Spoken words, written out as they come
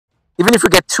Even if we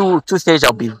get two stage,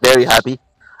 I'll be very happy.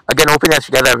 Again, hoping that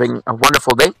you guys are having a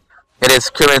wonderful day. It is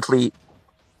currently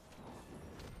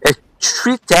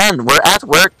 3:10. We're at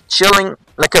work, chilling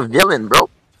like a villain, bro.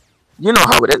 You know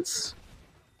how it is.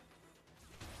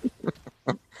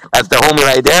 That's the homie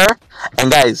right there. And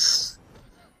guys,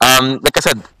 like I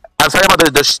said, I'm sorry about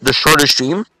the shorter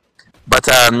stream, but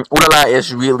Ulala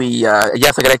is really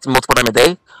yes, I get it multiple times a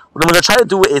day. What I'm gonna try to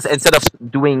do is instead of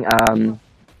doing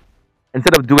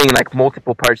like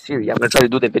multiple part series, I'm gonna try to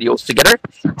do the videos together.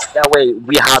 That way,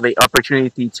 we have an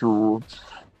opportunity to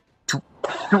to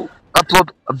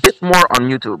upload a bit more on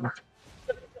YouTube.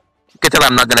 You can tell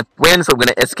I'm not gonna win, so I'm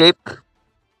gonna escape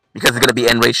because it's gonna be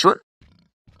end race shoot.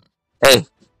 Hey,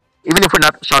 even if we're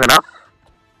not strong enough,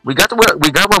 we got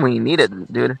what we needed,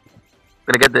 dude.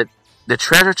 We're gonna get the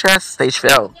treasure chest. Stage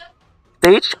failed.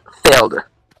 Stage failed.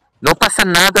 No pasa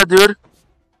nada, dude.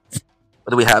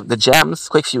 What do we have? The gems,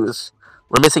 quick fuse.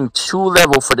 We're missing 2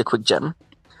 levels for the quick gem.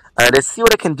 Let's see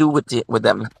what I can do with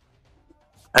them.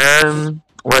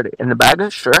 Where are they? In the bag?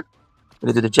 Sure. I'm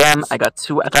gonna do the gem. I got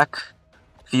 2 attack,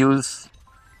 fuse.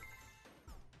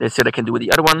 Let's see what I can do with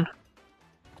the other one.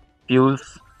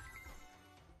 Fuse.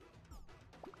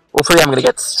 Hopefully I'm gonna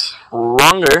get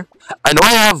stronger. I know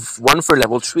I have 1 for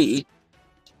level 3.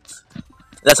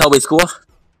 That's always cool.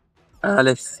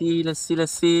 Let's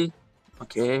see.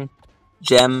 Okay.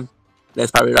 Gem.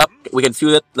 Let's power it up. We can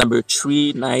fuse it. Number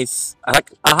 3, nice. I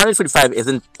like 145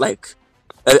 isn't like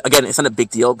again, it's not a big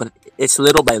deal, but it's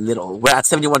little by little. We're at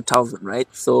 71,000, right?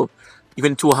 So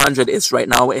even 200 is right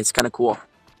now, it's kinda cool.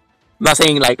 I'm not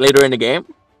saying like later in the game.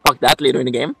 Fuck that later in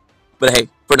the game. But hey,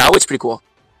 for now it's pretty cool.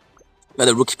 Got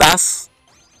the rookie pass.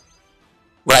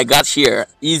 What I got here,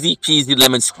 easy peasy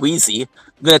lemon squeezy.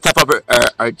 I'm gonna tap up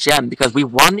our gem because we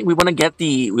want to get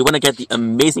the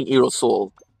amazing hero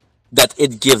soul that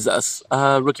it gives us.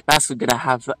 Rookie pass. We're gonna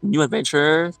have new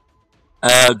adventure.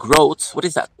 Growth. What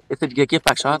is that? It's a gift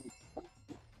back shot.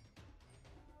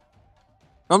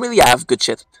 Don't really have good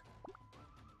shit.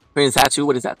 Prince statue.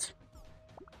 What is that?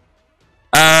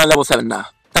 Level 7 now.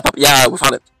 Tap up. Yeah, we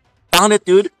found it. Found it,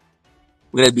 dude.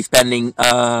 We're gonna be spending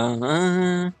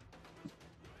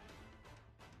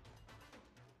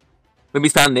we'll be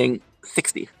spending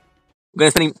 60. We're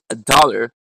gonna spending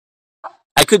 $1.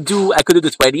 I could do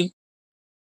the 20,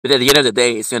 but at the end of the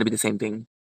day, it's gonna be the same thing.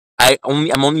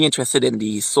 I'm only interested in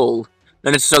the soul,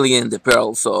 not necessarily in the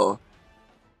pearl. So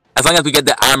as long as we get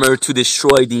the armor to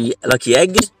destroy the lucky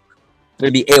egg, it's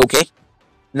gonna be a-okay.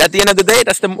 And at the end of the day,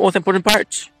 that's the most important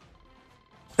part.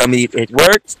 Tell me if it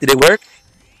worked. Did it work?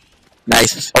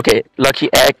 Nice. Okay, lucky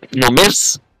egg, no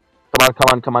miss.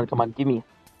 Come on. Give me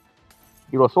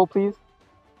hero soul, please.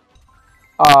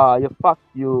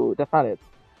 You. That's not it.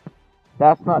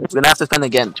 We're gonna have to spend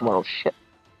again tomorrow. Shit.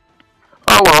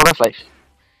 Oh well, that's life.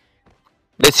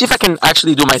 Let's see if I can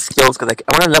actually do my skills because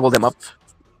I want to level them up.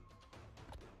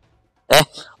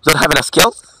 Don't have enough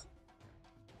skills.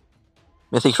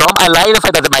 Missing Chrome. I like the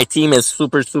fact that my team is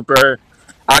super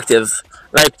active.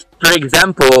 Like for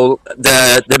example,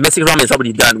 the missing ROM is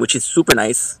already done, which is super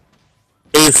nice.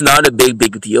 It's not a big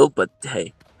deal, but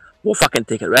hey, we'll fucking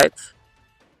take it, right?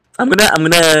 I'm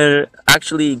gonna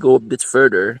actually go a bit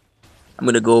further. I'm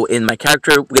gonna go in my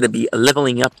character. We're gonna be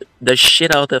leveling up the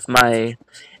shit out of my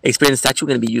experience statue.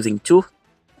 We're gonna be using 2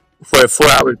 for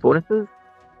 4-hour bonuses.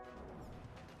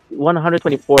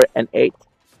 124 and 8.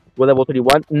 We're level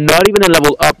 31. Not even a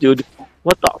level up, dude.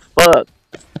 What the fuck?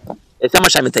 It's how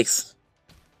much time it takes.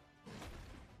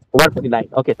 129.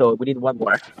 Okay, so we need 1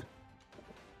 more.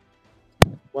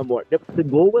 1 more. The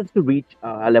goal was to reach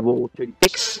level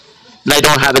 36. But I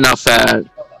don't have enough. I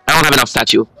don't have enough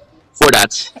statue for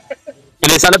that.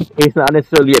 And it's not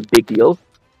necessarily a big deal,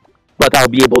 but I'll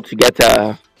be able to get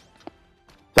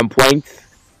some points.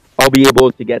 I'll be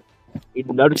able to get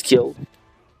another skill.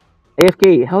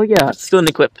 AFK, hell yeah, still an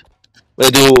equip. I'm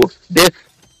gonna do this.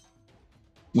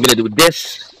 I'm gonna do this.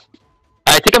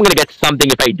 I think I'm gonna get something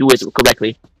if I do it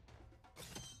correctly.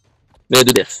 I'm gonna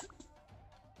do this.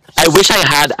 I wish I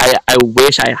had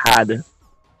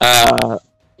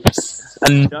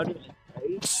another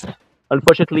place.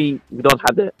 Unfortunately, we don't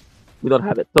have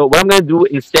it. So what I'm gonna do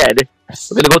instead,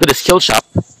 we're gonna go to the skill shop.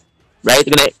 Right?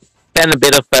 We're gonna spend a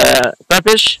bit of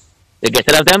starfish. Get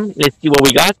 10 of them. Let's see what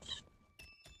we got.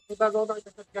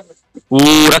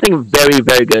 Ooh, nothing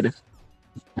very good.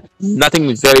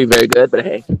 Nothing very good, but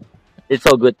hey, it's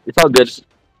all good.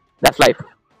 That's life.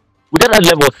 We got a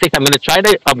level 6. I'm gonna try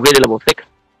to upgrade to level 6.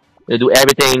 Gonna do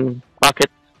everything. Pocket.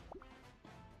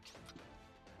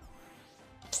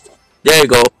 There you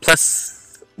go.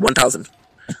 Plus 1,000.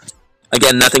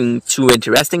 Again, nothing too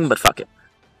interesting, but fuck it.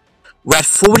 We're at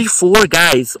 44,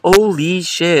 guys. Holy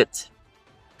shit.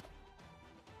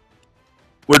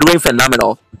 We're doing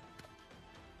phenomenal.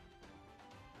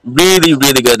 Really,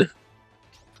 really good.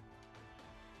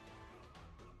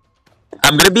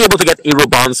 I'm gonna be able to get Hero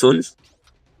Bond soon.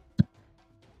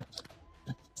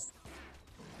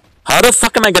 How the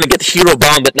fuck am I gonna get Hero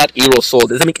Bond but not Hero Soul?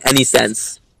 Doesn't make any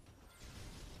sense.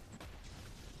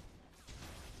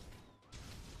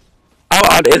 How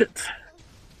odd is it?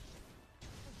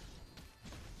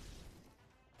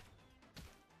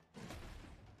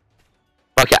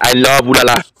 Okay, I love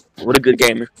Ulala. What a good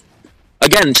game.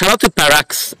 Again, shout out to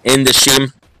Parax in the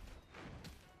stream.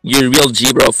 You're a real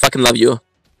G, bro. Fucking love you.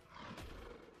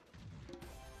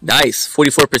 Nice.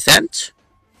 44%.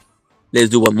 Let's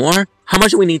do one more. How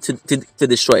much do we need to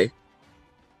destroy?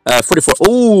 44.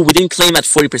 Oh, we didn't claim at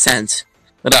 40%.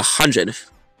 But 100.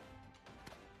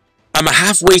 I'm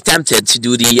halfway tempted to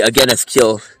do the again a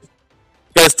skill.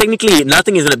 Because technically,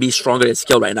 nothing is going to be stronger than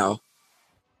skill right now.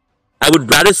 I would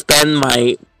rather spend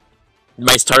my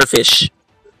starfish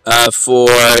for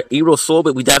Hero Soul,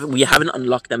 but we haven't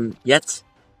unlocked them yet.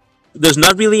 There's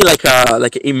not really like an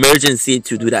emergency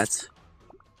to do that.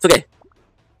 It's okay.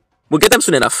 We'll get them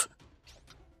soon enough.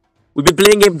 We've been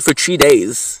playing game for 3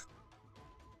 days.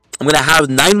 I'm gonna have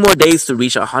 9 more days to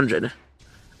reach 100.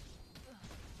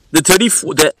 The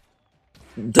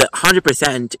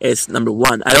 100% is number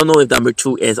 1. I don't know if number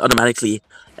 2 is automatically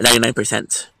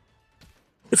 99%.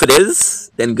 If it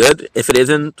is, then good. If it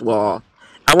isn't, well,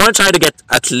 I want to try to get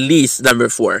at least number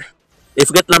 4. If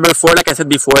we get number 4, like I said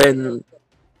before, and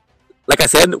like I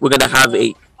said, we're gonna have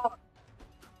a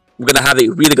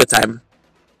really good time.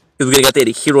 Because we're gonna get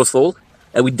the Hero Soul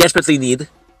that we desperately need.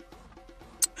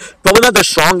 Probably not the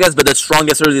strongest, but the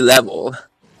strongest early level.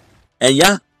 And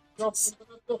yeah.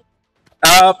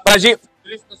 Pagi.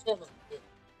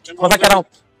 Conta canal.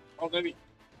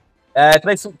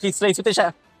 Três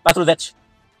deixa 4 det.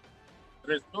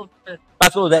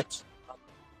 4 det.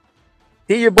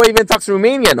 See, your boy even talks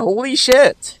Romanian. Holy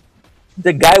shit.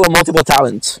 The guy with multiple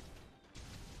talent.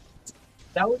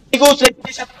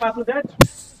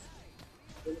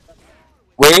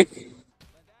 Wait.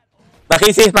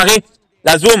 Marie,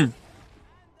 la zoom.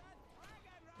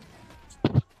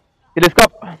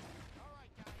 Telescope.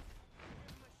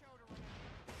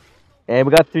 And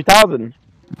we got 3,000.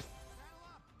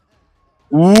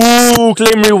 Ooh,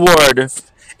 claim reward.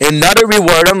 Another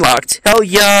reward unlocked. Hell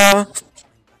yeah.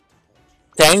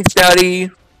 Thanks,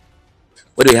 daddy.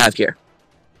 What do we have here?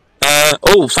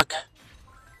 Oh, fuck.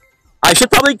 I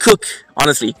should probably cook,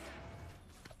 honestly.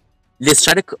 Let's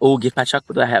try to... Oh, gift patch up.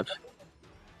 What do I have?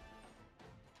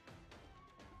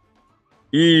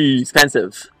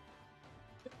 Expensive.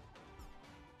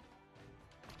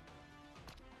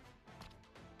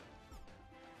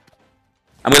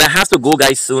 I'm gonna have to go,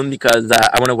 guys, soon because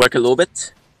I want to work a little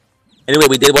bit. Anyway,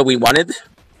 we did what we wanted.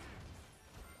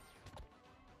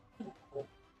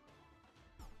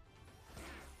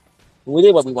 We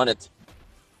did what we wanted.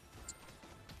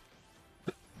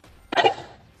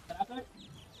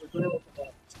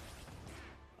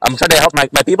 I'm trying to help my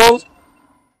people.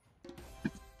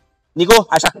 Nico,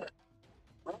 Asha.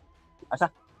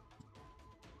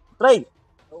 Play.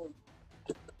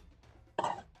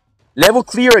 Level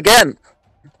clear again.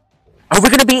 Are we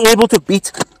gonna be able to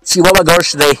beat Chihuahua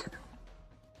Gorge today?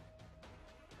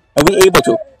 Are we able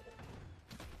to?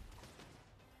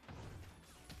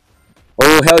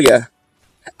 Oh, hell yeah.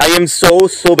 I am so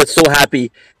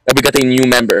happy that we got a new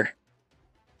member.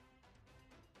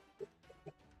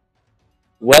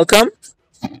 Welcome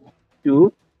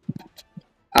to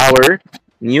our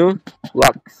new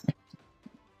locks.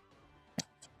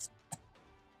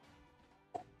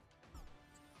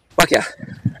 Fuck yeah.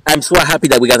 I'm so happy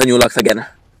that we got the new locks again.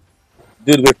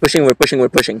 Dude, we're pushing.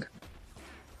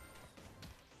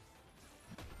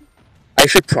 I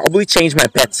should probably change my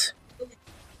pets.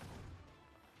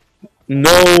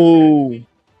 No.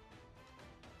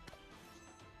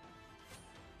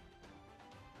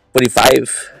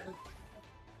 45.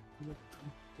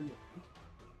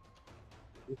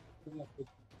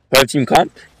 Prime team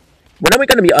comp? When are we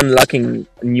gonna be unlocking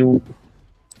new,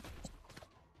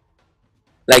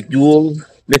 like, dual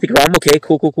mythic ROM? Okay,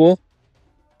 cool.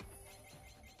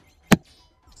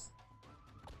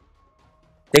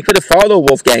 Thanks for the follow,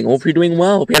 Wolfgang. Hope you're doing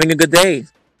well. Hope you're having a good day.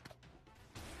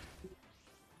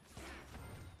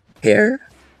 Hair?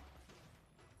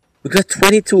 We got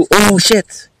 22. Oh,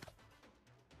 shit.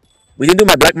 We didn't do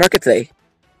my black market today.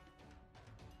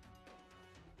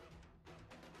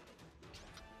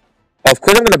 Of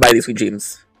course I'm gonna buy these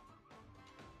dreams.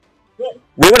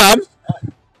 Moving on.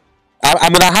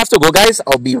 I'm gonna have to go, guys.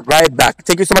 I'll be right back.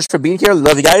 Thank you so much for being here.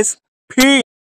 Love you guys. Peace.